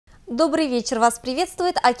Добрый вечер! Вас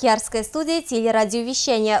приветствует Акьярская студия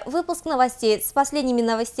телерадиовещания. Выпуск новостей. С последними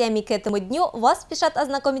новостями к этому дню вас спешат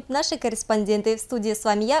ознакомить наши корреспонденты. В студии с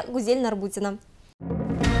вами я, Гузель Нарбутина.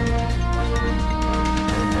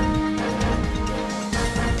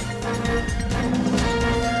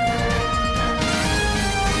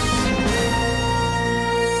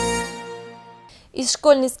 Из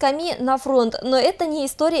школьной скамьи на фронт, но это не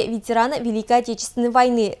история ветерана Великой Отечественной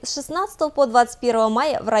войны. С 16 по 21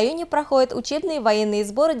 мая в районе проходят учебные военные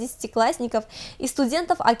сборы десятиклассников и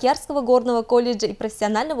студентов Акьярского горного колледжа и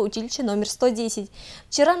профессионального училища номер 110.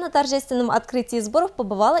 Вчера на торжественном открытии сборов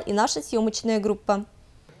побывала и наша съемочная группа.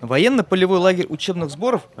 Военно-полевой лагерь учебных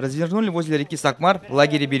сборов развернули возле реки Сакмар в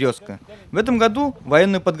лагере «Березка». В этом году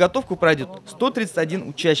военную подготовку пройдет 131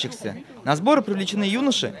 учащихся. На сборы привлечены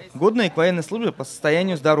юноши, годные к военной службе по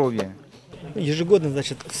состоянию здоровья. Ежегодно,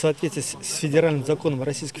 в соответствии с федеральным законом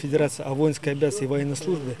Российской Федерации о воинской обязанности и военной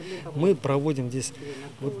службе, мы проводим здесь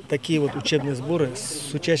вот такие вот учебные сборы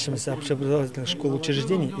с учащимися общеобразовательных школ и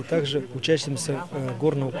учреждений и также учащимися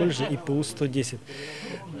горного колледжа и ПУ-110.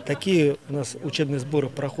 Такие у нас учебные сборы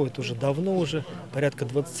проходят уже давно, порядка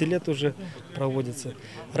 20 лет уже проводятся.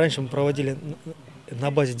 Раньше мы проводили на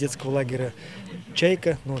базе детского лагеря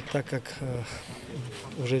 «Чайка», но так как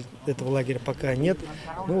уже этого лагеря пока нет,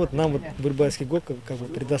 нам Бурбайский ГОК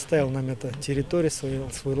предоставил нам эту территорию,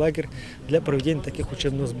 свой лагерь для проведения таких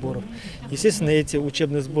учебных сборов. Естественно, эти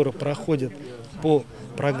учебные сборы проходят по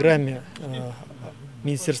программе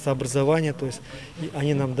Министерства образования, то есть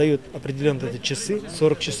они нам дают определенные часы,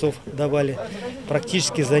 40 часов давали,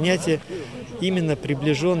 практические занятия, именно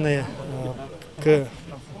приближенные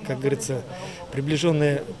как говорится,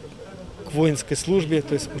 приближенные к воинской службе,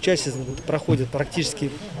 то есть учащиеся проходят практические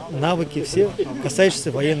навыки, все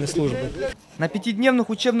касающиеся военной службы. На 5-дневных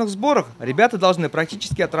учебных сборах ребята должны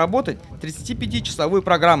практически отработать 35-часовую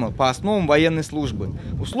программу по основам военной службы.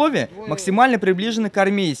 Условия максимально приближены к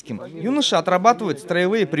армейским. Юноши отрабатывают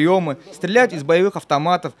строевые приемы, стреляют из боевых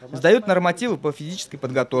автоматов, сдают нормативы по физической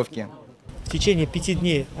подготовке. В течение 5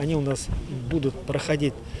 дней они у нас будут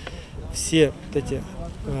проходить все эти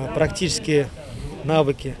практические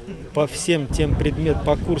навыки по всем тем предметам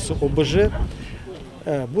по курсу ОБЖ,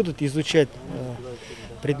 будут изучать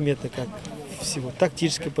предметы как всего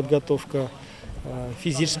тактическая подготовка,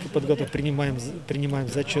 физическая подготовка, принимаем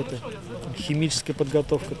зачеты, химическая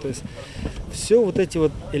подготовка, то есть все вот эти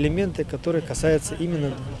вот элементы, которые касаются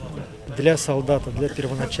именно для солдата, для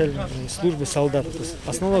первоначальной службы солдата. То есть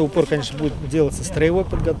основной упор, конечно, будет делаться строевой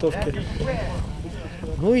подготовке.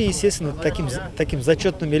 Ну и, естественно, таким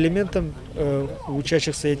зачетным элементом у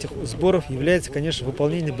учащихся этих сборов является, конечно,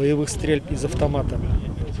 выполнение боевых стрельб из автомата.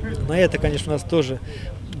 На это, конечно, у нас тоже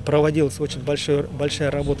проводилась очень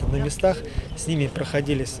большая работа на местах. С ними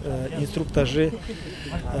проходились инструктажи,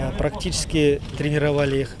 практически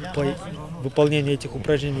тренировали их по выполнению этих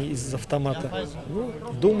упражнений из автомата.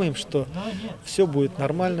 Думаем, что все будет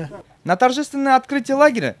нормально. На торжественное открытие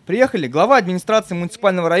лагеря приехали глава администрации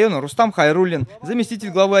муниципального района Рустам Хайруллин, заместитель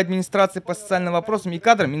главы администрации по социальным вопросам и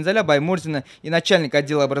кадрам Минзаля Баймурзина и начальник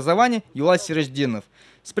отдела образования Юлай Сирождинов.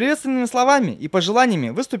 С приветственными словами и пожеланиями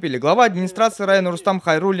выступили глава администрации района Рустам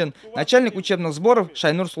Хайруллин, начальник учебных сборов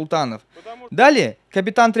Шайнур Султанов. Далее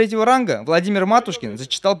капитан 3-го ранга Владимир Матушкин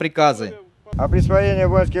зачитал приказы. О присвоении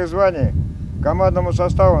воинских званий командному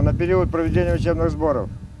составу на период проведения учебных сборов.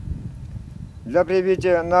 Для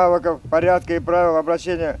привития навыков, порядка и правил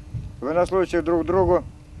обращения военнослужащих друг к другу,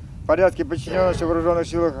 порядке подчиненности в вооруженных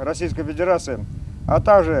силах Российской Федерации, а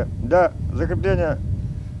также для закрепления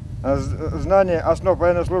знаний основ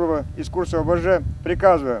военной службы из курса ОБЖ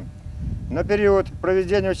приказываю на период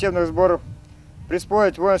проведения учебных сборов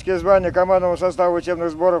присвоить воинские звания командному составу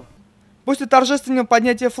учебных сборов. После торжественного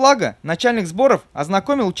поднятия флага начальник сборов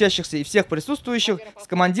ознакомил учащихся и всех присутствующих с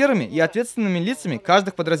командирами и ответственными лицами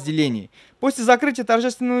каждых подразделений. После закрытия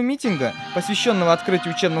торжественного митинга, посвященного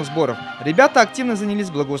открытию учебных сборов, ребята активно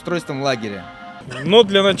занялись благоустройством лагеря. Но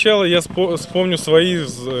для начала я вспомню свои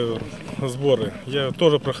сборы. Я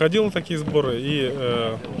тоже проходил такие сборы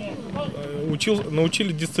и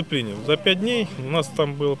научили дисциплине. За 5 дней, у нас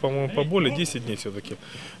там было, по-моему, поболее, 10 дней все-таки,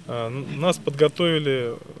 нас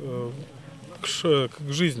подготовили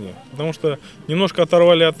к жизни, потому что немножко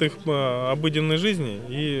оторвали от их обыденной жизни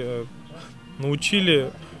и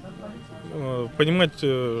научили понимать,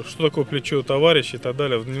 что такое плечо товарища и так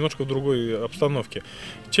далее, немножко в другой обстановке.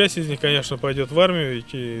 Часть из них, конечно, пойдет в армию,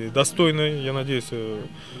 и достойно, я надеюсь,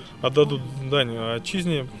 отдадут дань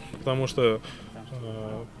отчизне, потому что,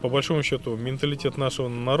 по большому счету, менталитет нашего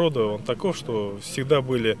народа, он таков, что всегда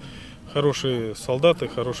были хорошие солдаты,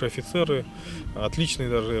 хорошие офицеры, отличные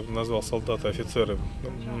даже, я бы назвал, солдаты, офицеры,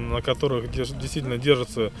 на которых действительно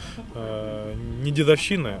держится не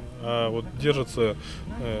дедовщина, а вот держится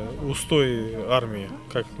устой армии,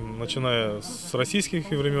 как начиная с российских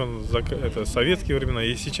времен, это советские времена,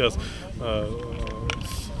 и сейчас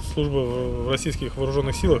служба в российских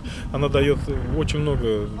вооруженных силах, она дает очень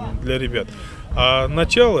много для ребят. А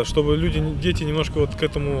начало, чтобы дети немножко вот к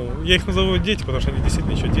этому, я их называю дети, потому что они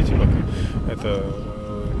действительно еще дети пока. Это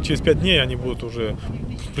через 5 дней они будут уже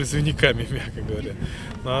призывниками, мягко говоря.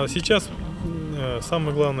 А сейчас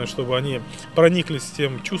самое главное, чтобы они прониклись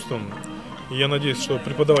тем чувством. И я надеюсь, что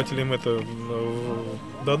преподаватели им это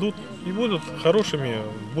дадут и будут хорошими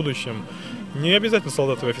в будущем. Не обязательно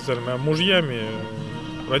солдатами и офицерами, а мужьями,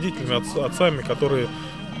 родителями, отцами, которые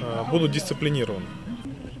будут дисциплинированы.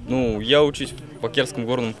 Ну, я учусь в Акярском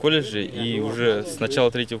горном колледже и уже с начала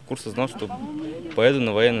 3-го курса знал, что поеду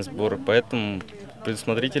на военные сборы, поэтому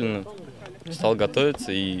предусмотрительно стал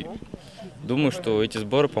готовиться и думаю, что эти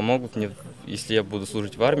сборы помогут мне, если я буду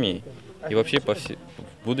служить в армии и вообще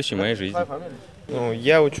в будущей моей жизни. Ну,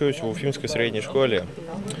 я учусь в Уфимской средней школе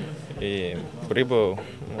и прибыл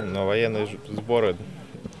на военные сборы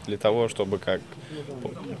для того, чтобы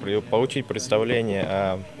получить представление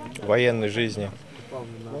о военной жизни,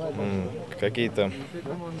 какие-то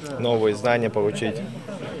новые знания получить.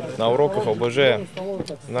 На уроках ОБЖ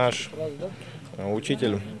наш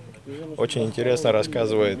учитель очень интересно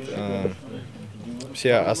рассказывает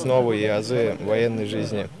все основы и азы военной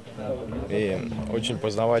жизни. И очень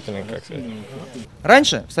познавательный, как сказать.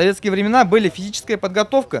 Раньше, в советские времена, были физическая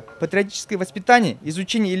подготовка, патриотическое воспитание,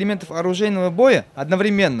 изучение элементов оружейного боя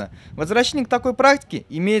одновременно. Возвращение к такой практике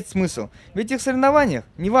имеет смысл. Ведь в этих соревнованиях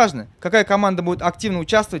неважно, какая команда будет активно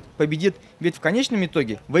участвовать, победит, ведь в конечном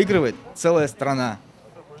итоге выигрывает целая страна.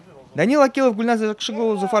 Данил Акилов, Гульназ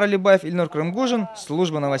Акшигулов, Зуфар Алибаев, Ильнур Крымгужин,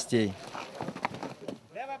 служба новостей.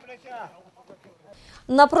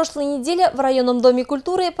 На прошлой неделе в районном доме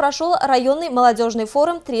культуры прошел районный молодежный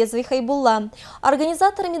форум «Трезвый Хайбулла».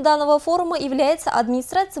 Организаторами данного форума является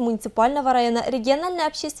администрация муниципального района, региональное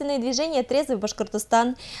общественное движение «Трезвый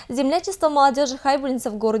Башкортостан», землячество молодежи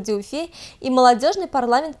хайбулинцев в городе Уфе и молодежный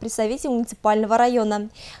парламент при совете муниципального района.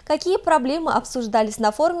 Какие проблемы обсуждались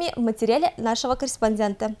на форуме, в материале нашего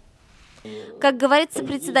корреспондента. Как говорится,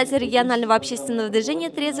 председатель регионального общественного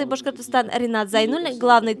движения «Трезвый Башкортостан» Ринат Зайнуллин,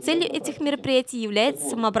 главной целью этих мероприятий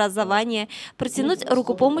является самообразование, протянуть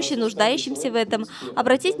руку помощи нуждающимся в этом,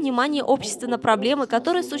 обратить внимание общества на проблемы,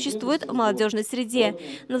 которые существуют в молодежной среде,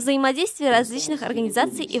 на взаимодействие различных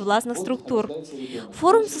организаций и властных структур.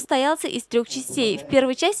 Форум состоялся из 3 частей. В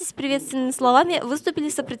первой части с приветственными словами выступили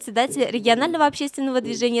сопредседатели регионального общественного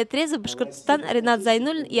движения «Трезвый Башкортостан» Ринат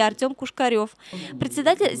Зайнуллин и Артем Кушкарев,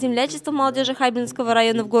 председатель землячества молодежи Хайбинского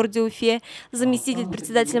района в городе Уфе, заместитель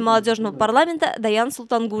председателя молодежного парламента Даян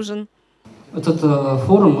Султангужин. Этот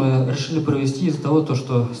форум мы решили провести из-за того,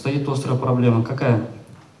 что стоит острая проблема. Какая?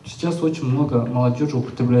 Сейчас очень много молодежи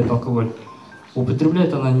употребляет алкоголь.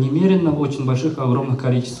 Употребляет она немерено в очень больших, огромных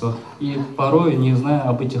количествах. И порой, не зная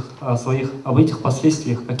об этих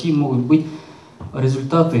последствиях, какие могут быть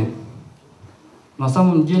результаты. На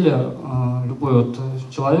самом деле, любой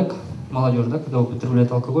человек, молодежь, когда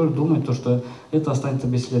употребляет алкоголь, думает, что это останется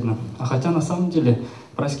бесследно. А хотя на самом деле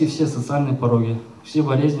практически все социальные пороги, все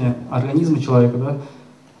болезни организма человека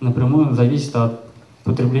напрямую зависят от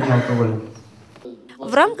потребления алкоголя.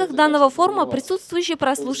 В рамках данного форума присутствующие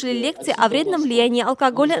прослушали лекции о вредном влиянии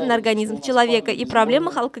алкоголя на организм человека и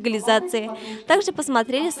проблемах алкоголизации. Также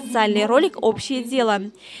посмотрели социальный ролик «Общее дело».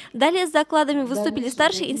 Далее с докладами выступили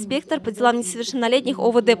старший инспектор по делам несовершеннолетних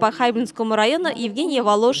ОВД по Хайбинскому району Евгения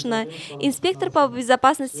Волошина, инспектор по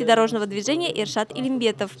безопасности дорожного движения Иршат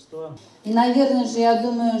Илимбетов. И, наверное же, я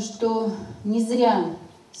думаю, что не зря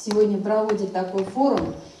сегодня проводят такой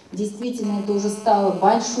форум. Действительно, это уже стало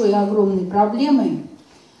большой и огромной проблемой.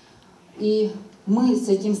 И мы с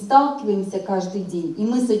этим сталкиваемся каждый день, и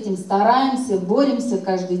мы с этим стараемся, боремся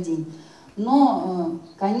каждый день. Но,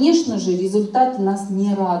 конечно же, результаты нас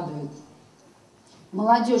не радуют.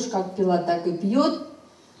 Молодежь как пила, так и пьет,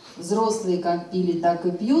 взрослые как пили, так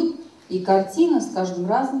и пьют, и картина с каждым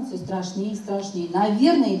разом все страшнее и страшнее.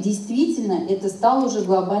 Наверное, действительно, это стало уже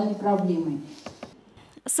глобальной проблемой.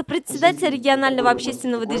 Сопредседатель регионального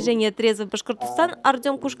общественного движения «Трезвый Башкортостан»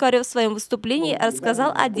 Артем Кушкарев в своем выступлении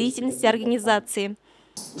рассказал о деятельности организации.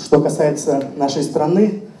 Что касается нашей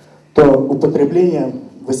страны, то употребление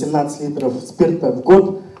 18 литров спирта в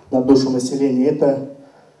год на душу населения – это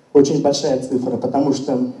очень большая цифра, потому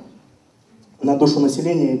что на душу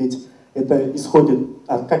населения ведь это исходит,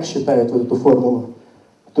 как считают вот эту формулу,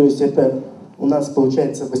 то есть это у нас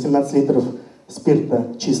получается 18 литров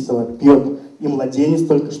спирта чистого пьет и младенец,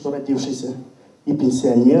 только что родившийся, и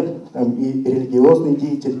пенсионер, там, и религиозный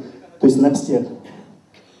деятель, то есть на всех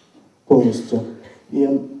полностью. И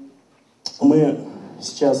мы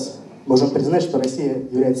сейчас можем признать, что Россия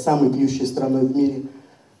является самой пьющей страной в мире.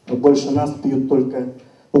 Больше нас пьют только,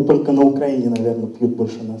 ну, только на Украине, наверное, пьют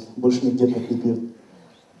больше нас. Больше нигде так не пьют.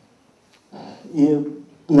 И,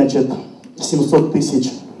 значит, 700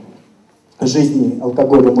 тысяч жизней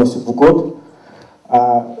алкоголь уносит в год,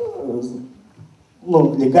 а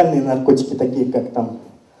ну, легальные наркотики, такие как там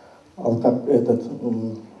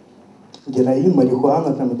героин,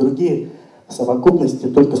 марихуана там, и другие, в совокупности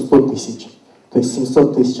только 100 тысяч. То есть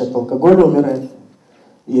 700 тысяч от алкоголя умирает,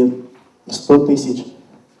 и 100 тысяч,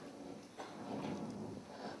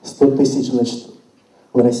 значит,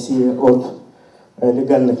 в России от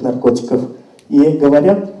легальных наркотиков. И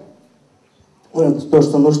говорят, то,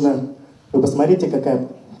 что нужно, вы посмотрите, какая,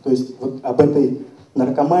 то есть вот об этой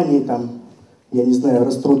наркомании, там, я не знаю,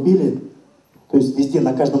 раструбили, то есть везде,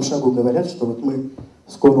 на каждом шагу говорят, что вот мы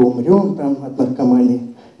скоро умрем там, от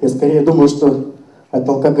наркомании. Я скорее думаю, что от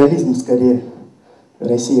алкоголизма скорее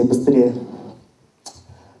Россия быстрее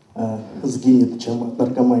сгинет, чем от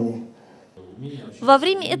наркомании. Во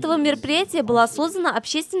время этого мероприятия была создана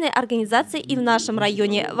общественная организация и в нашем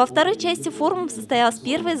районе. Во второй части форума состоялось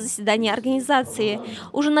первое заседание организации.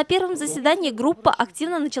 Уже на первом заседании группа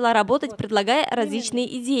активно начала работать, предлагая различные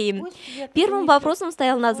идеи. Первым вопросом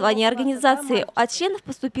стояло название организации. От членов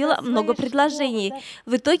поступило много предложений.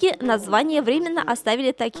 В итоге название временно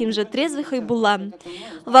оставили таким же — «Трезвый Хайбулла».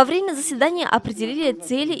 Во время заседания определили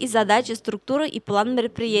цели и задачи, структуру и план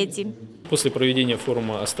мероприятий. После проведения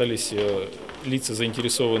форума остались лица,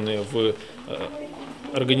 заинтересованные в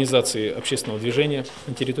организации общественного движения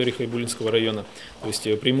на территории Хайбуллинского района. То есть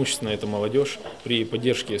преимущественно это молодежь. При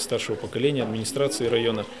поддержке старшего поколения, администрации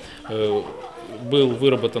района был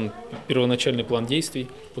выработан первоначальный план действий,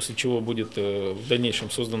 после чего будет в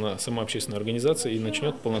дальнейшем создана сама общественная организация и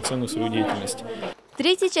начнет полноценную свою деятельность.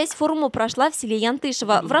 Третья часть форума прошла в селе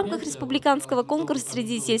Янтышево. В рамках республиканского конкурса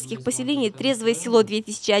среди сельских поселений «Трезвое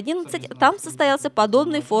село-2011» там состоялся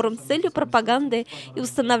подобный форум с целью пропаганды и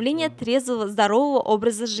установления трезвого, здорового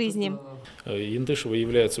образа жизни. Янтышево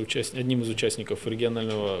является одним из участников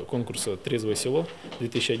регионального конкурса «Трезвое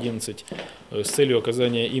село-2011» с целью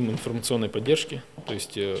оказания им информационной поддержки. То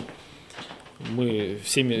есть мы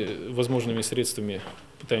всеми возможными средствами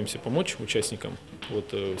пытаемся помочь участникам.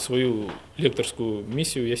 Вот свою лекторскую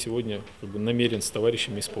миссию я сегодня намерен с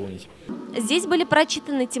товарищами исполнить. Здесь были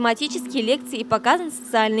прочитаны тематические лекции и показаны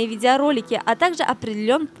социальные видеоролики, а также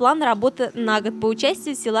определен план работы на год по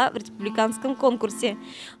участию села в республиканском конкурсе.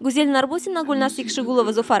 Гузель Нарбусина, Гульнас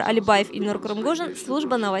Икшигулова, Зуфар Алибаев и Нур Крымгожин.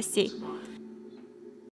 Служба новостей.